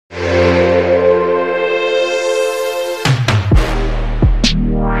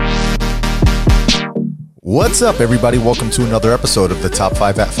What's up, everybody? Welcome to another episode of the Top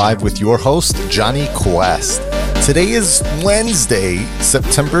 5 at 5 with your host, Johnny Quest. Today is Wednesday,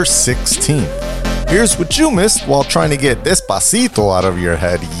 September 16th. Here's what you missed while trying to get Despacito out of your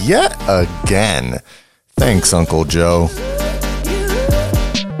head yet again. Thanks, Uncle Joe.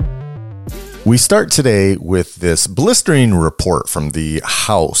 We start today with this blistering report from the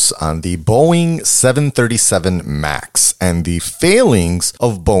House on the Boeing 737 MAX and the failings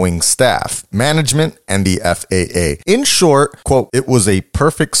of Boeing staff, management, and the FAA. In short, quote, it was a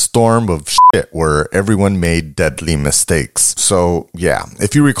perfect storm of shit where everyone made deadly mistakes. So, yeah,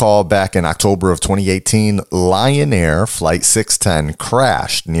 if you recall, back in October of 2018, Lion Air Flight 610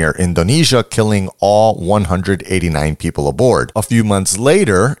 crashed near Indonesia, killing all 189 people aboard. A few months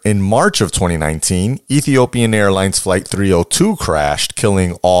later, in March of 2019, Ethiopian Airlines Flight 302 crashed,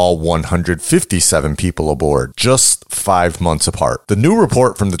 killing all 157 people aboard, just 5 months apart. The new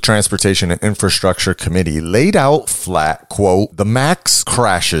report from the Transportation and Infrastructure Committee laid out flat, quote, the MAX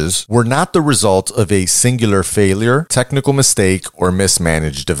crashes were not the result of a singular failure, technical mistake, or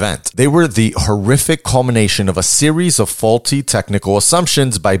mismanaged event. They were the horrific culmination of a series of faulty technical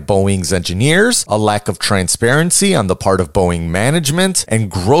assumptions by Boeing's engineers, a lack of transparency on the part of Boeing management,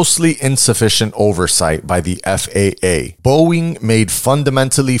 and grossly insufficient oversight by the FAA. Boeing made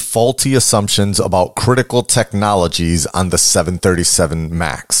fundamentally faulty assumptions about critical technologies on the 737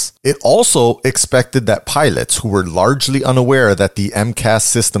 MAX. It also expected that pilots who were largely unaware that the MCAS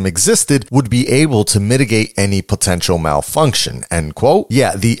system existed would be able to mitigate any potential malfunction, end quote.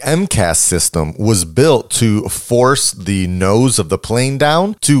 Yeah, the MCAS system was built to force the nose of the plane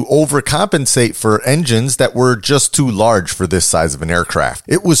down to overcompensate for engines that were just too large for this size of an aircraft.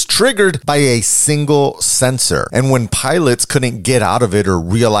 It was triggered by a single sensor, and when pilots couldn't get out of it or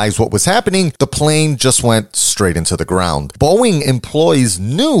realize what was happening, the plane just went straight into the ground. Boeing employees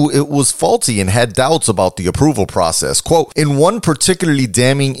knew it was faulty and had doubts about the approval process. Quote, in one particularly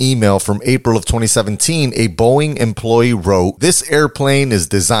damning email from April of 2017, a Boeing employee wrote, this airplane is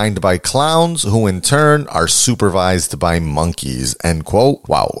designed by clowns who in turn are supervised by monkeys, end quote.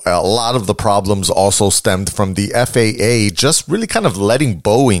 Wow, a lot of the problems also stemmed from the FAA just really kind of letting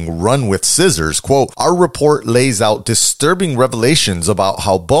Boeing run with scissors. Quote, our report lays out disturbing revelations about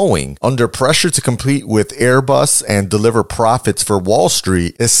how Boeing, under pressure to compete with Airbus and deliver profits for Wall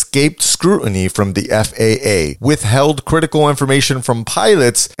Street, escaped scrutiny from the FAA, withheld critical information from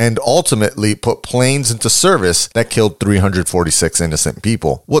pilots, and ultimately put planes into service that killed 346 innocent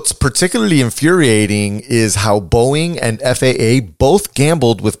people. What's particularly infuriating is how Boeing and FAA both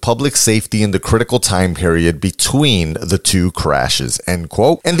gambled with public safety in the critical time period between the two crashes, end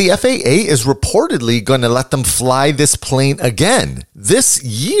quote. And the FAA is reportedly going to let them fly this plane again this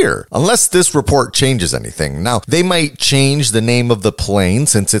year, unless this report changes anything. Now, they might change the name of the plane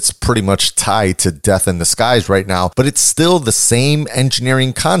since it's pretty much tied to death in the skies right now, but it's still the same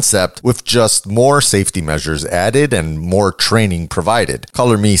engineering concept with just more safety measures added and more training provided.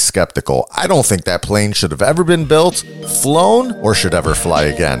 Color me skeptical. I don't think that plane should have ever been built, flown, or should ever fly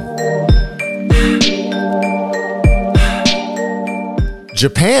again.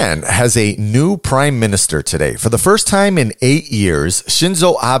 Japan has a new prime minister today. For the first time in 8 years,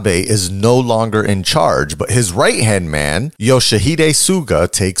 Shinzo Abe is no longer in charge, but his right-hand man, Yoshihide Suga,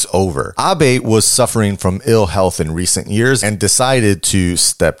 takes over. Abe was suffering from ill health in recent years and decided to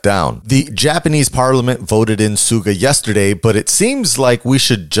step down. The Japanese parliament voted in Suga yesterday, but it seems like we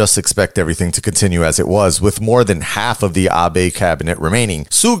should just expect everything to continue as it was, with more than half of the Abe cabinet remaining.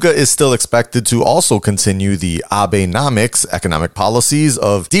 Suga is still expected to also continue the Abenomics, economic policies,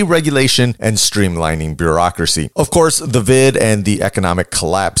 of deregulation and streamlining bureaucracy. Of course, the vid and the economic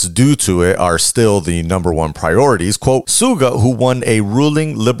collapse due to it are still the number one priorities. Quote, Suga, who won a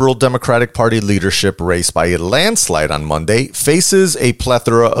ruling Liberal Democratic Party leadership race by a landslide on Monday, faces a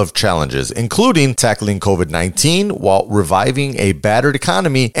plethora of challenges, including tackling COVID-19 while reviving a battered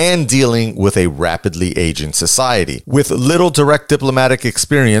economy and dealing with a rapidly aging society. With little direct diplomatic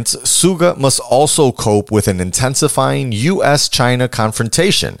experience, Suga must also cope with an intensifying U.S.-China confrontation,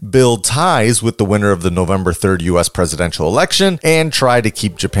 build ties with the winner of the November 3rd U.S. presidential election, and try to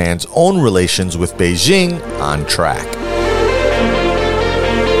keep Japan's own relations with Beijing on track.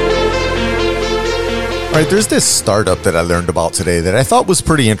 All right, there's this startup that I learned about today that I thought was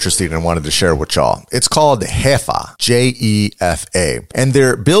pretty interesting and wanted to share with y'all. It's called Jefa, Jefa, and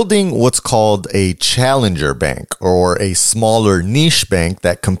they're building what's called a challenger bank, or a smaller niche bank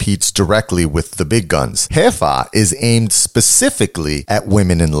that competes directly with the big guns. Jefa is aimed specifically at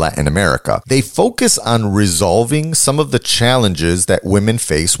women in Latin America. They focus on resolving some of the challenges that women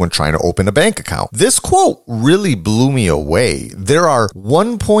face when trying to open a bank account. This quote really blew me away. There are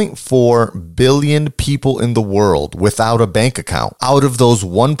 1.4 billion people people in the world without a bank account. Out of those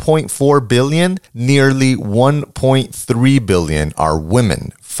 1.4 billion, nearly 1.3 billion are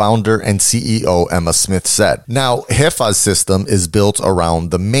women, founder and CEO Emma Smith said. Now, Jefa's system is built around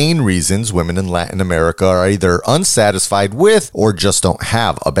the main reasons women in Latin America are either unsatisfied with or just don't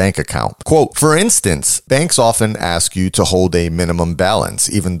have a bank account. Quote, for instance, banks often ask you to hold a minimum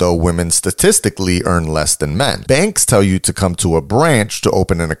balance, even though women statistically earn less than men. Banks tell you to come to a branch to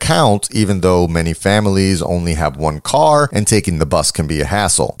open an account, even though many families only have one car and taking the bus can be a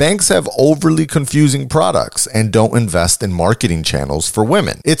hassle. Banks have overly confusing products and don't invest in marketing channels for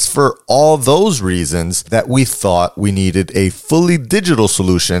women. It's for all those reasons that we thought we needed a fully digital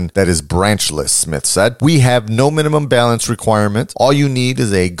solution that is branchless, Smith said. We have no minimum balance requirement. All you need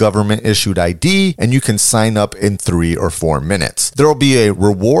is a government issued ID and you can sign up in 3 or 4 minutes. There will be a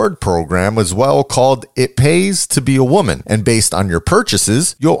reward program as well called It Pays to Be a Woman. And based on your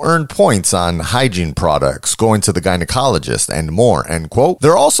purchases, you'll earn points on hygiene products, going to the gynecologist, and more, end quote.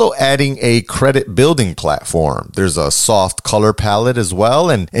 They're also adding a credit building platform. There's a soft color palette as well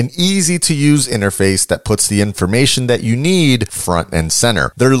and an easy to use interface that puts the information that you need front and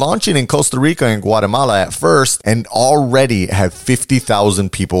center. They're launching in Costa Rica and Guatemala at first and already have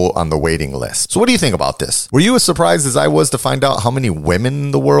 50,000 people on the waiting list. So what do you think about this? Were you as surprised as I was to find out how many women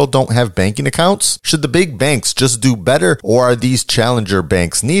in the world don't have banking accounts? Should the big banks just do better, or are these challenger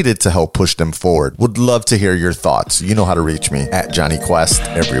banks needed to help push them forward? Would love to hear your thoughts. You know how to reach me at Johnny Quest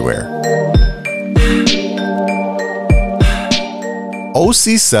everywhere.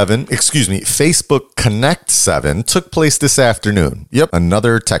 Facebook Connect 7 took place this afternoon. Yep,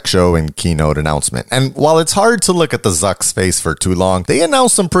 another tech show and keynote announcement. And while it's hard to look at the Zuck's face for too long, they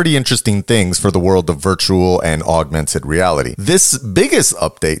announced some pretty interesting things for the world of virtual and augmented reality. This biggest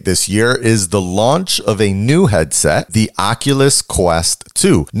update this year is the launch of a new headset, the Oculus Quest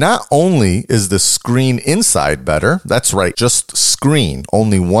 2. Not only is the screen inside better, that's right, just screen,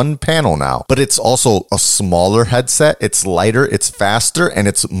 only one panel now, but it's also a smaller headset, it's lighter, it's faster, and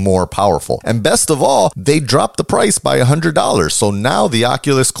it's more powerful. And best of all, they dropped the price by $100. So now the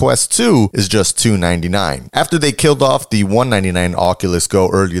Oculus Quest 2 is just $299. After they killed off the $199 Oculus Go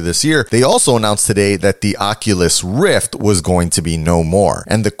earlier this year, they also announced today that the Oculus Rift was going to be no more.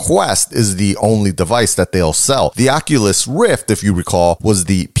 And the Quest is the only device that they'll sell. The Oculus Rift, if you recall, was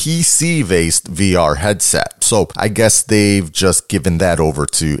the PC-based VR headset. So I guess they've just given that over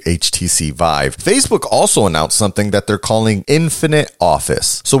to HTC Vive. Facebook also announced something that they're calling Infinite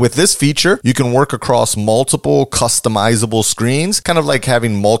Office. So with this feature, you can work across multiple customizable screens, kind of like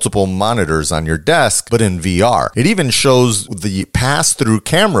having multiple monitors on your desk, but in VR. It even shows the pass-through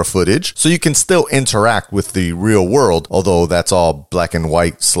camera footage, so you can still interact with the real world, although that's all black and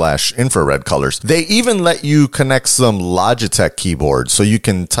white / infrared colors. They even let you connect some Logitech keyboards, so you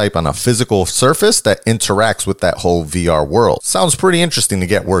can type on a physical surface that interacts with that whole VR world. Sounds pretty interesting to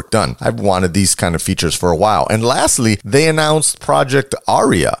get work done. I've wanted these kind of features for a while. And lastly, they announced Project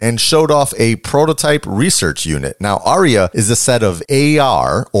Aria and showed off a prototype research unit. Now, Aria is a set of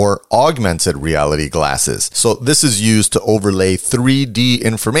AR or augmented reality glasses. So this is used to overlay 3D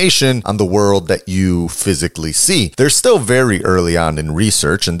information on the world that you physically see. They're still very early on in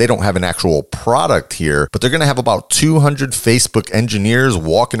research and they don't have an actual product here, but they're going to have about 200 Facebook engineers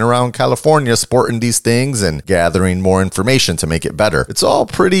walking around California sporting these things and gathering more information to make it better. It's all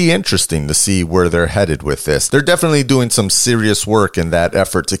pretty interesting to see where they're headed with this. They're definitely doing some serious work in that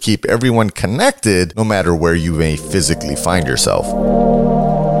effort to keep everyone connected no matter where you may physically find yourself.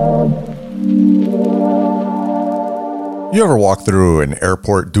 You ever walk through an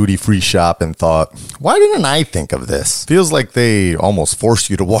airport duty-free shop and thought, why didn't I think of this? Feels like they almost force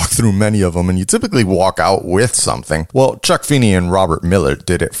you to walk through many of them and you typically walk out with something. Well, Chuck Feeney and Robert Miller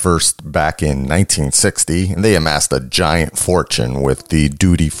did it first back in 1960 and they amassed a giant fortune with the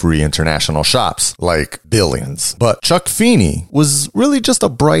duty-free international shops, like billions. But Chuck Feeney was really just a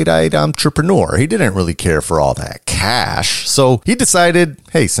bright-eyed entrepreneur. He didn't really care for all that cash. So he decided,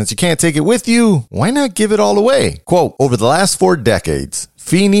 hey, since you can't take it with you, why not give it all away? Quote, over the last 4 decades,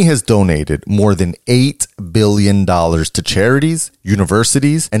 Feeney has donated more than $8 billion to charities,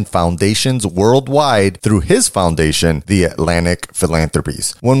 universities, and foundations worldwide through his foundation, the Atlantic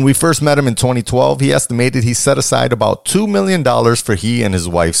Philanthropies. When we first met him in 2012, he estimated he set aside about $2 million for he and his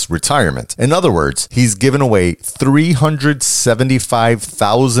wife's retirement. In other words, he's given away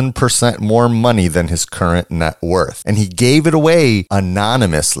 375,000% more money than his current net worth. And he gave it away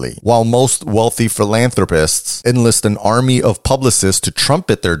anonymously. While most wealthy philanthropists enlist an army of publicists to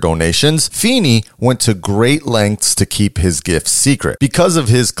trumpet their donations, Feeney went to great lengths to keep his gifts secret. Because of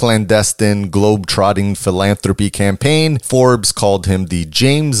his clandestine, globe-trotting philanthropy campaign, Forbes called him the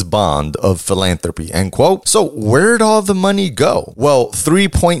James Bond of philanthropy, end quote. So where'd all the money go? Well,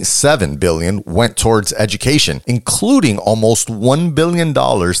 $3.7 billion went towards education, including almost $1 billion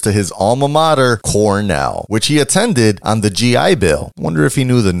to his alma mater, Cornell, which he attended on the GI Bill. Wonder if he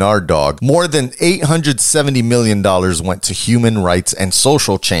knew the Nard Dog. More than $870 million went to human rights and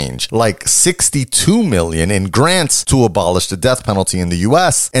social change, like $62 million in grants to abolish the death penalty in the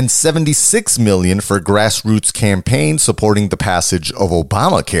US, and $76 million for grassroots campaigns supporting the passage of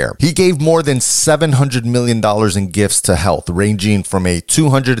Obamacare. He gave more than $700 million in gifts to health, ranging from a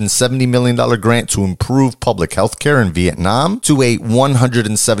 $270 million grant to improve public health care in Vietnam to a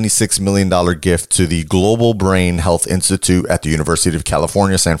 $176 million gift to the Global Brain Health Institute at the University of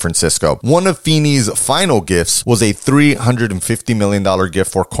California, San Francisco. One of Feeney's final gifts was a $350 million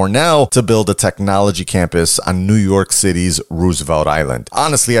gift for Cornell to build a technology campus on New York City's Roosevelt Island.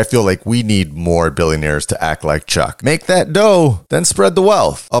 Honestly, I feel like we need more billionaires to act like Chuck. Make that dough, then spread the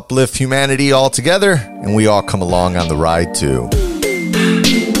wealth. Uplift humanity all together, and we all come along on the ride too.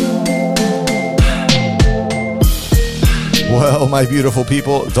 Well, my beautiful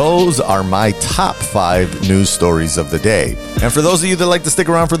people, those are my top 5 news stories of the day. And for those of you that like to stick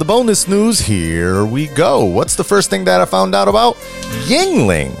around for the bonus news, here we go. What's the first thing that I found out about?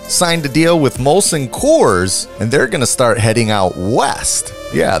 Yuengling signed a deal with Molson Coors, and they're going to start heading out west.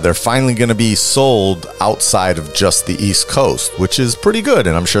 Yeah, they're finally going to be sold outside of just the East Coast, which is pretty good,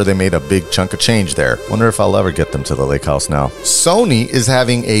 and I'm sure they made a big chunk of change there. Wonder if I'll ever get them to the lake house now. Sony is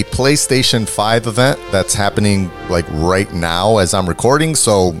having a PlayStation 5 event that's happening like right now as I'm recording,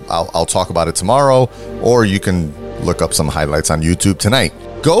 so I'll talk about it tomorrow, or you can look up some highlights on YouTube tonight.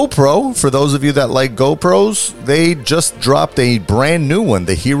 GoPro, for those of you that like GoPros, they just dropped a brand new one,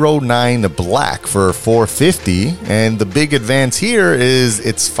 the Hero 9 Black for $450, and the big advance here is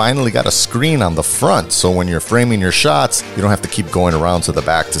it's finally got a screen on the front, so when you're framing your shots, you don't have to keep going around to the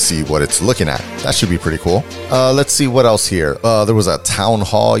back to see what it's looking at. That should be pretty cool. Let's see what else here. There was a town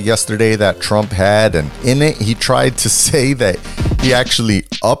hall yesterday that Trump had, and in it, he tried to say that he actually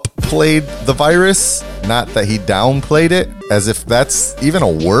upplayed the virus, not that he downplayed it, as if that's even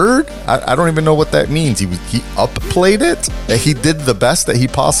a word. I don't even know what that means. He upplayed it, that he did the best that he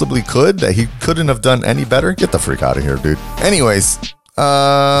possibly could, that he couldn't have done any better. Get the freak out of here, dude. Anyways,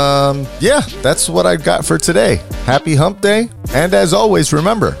 yeah, that's what I got for today. Happy hump day. And as always,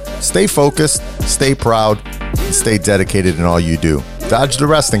 remember, stay focused, stay proud, and stay dedicated in all you do. Dodge the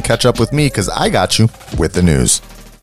rest and catch up with me, because I got you with the news.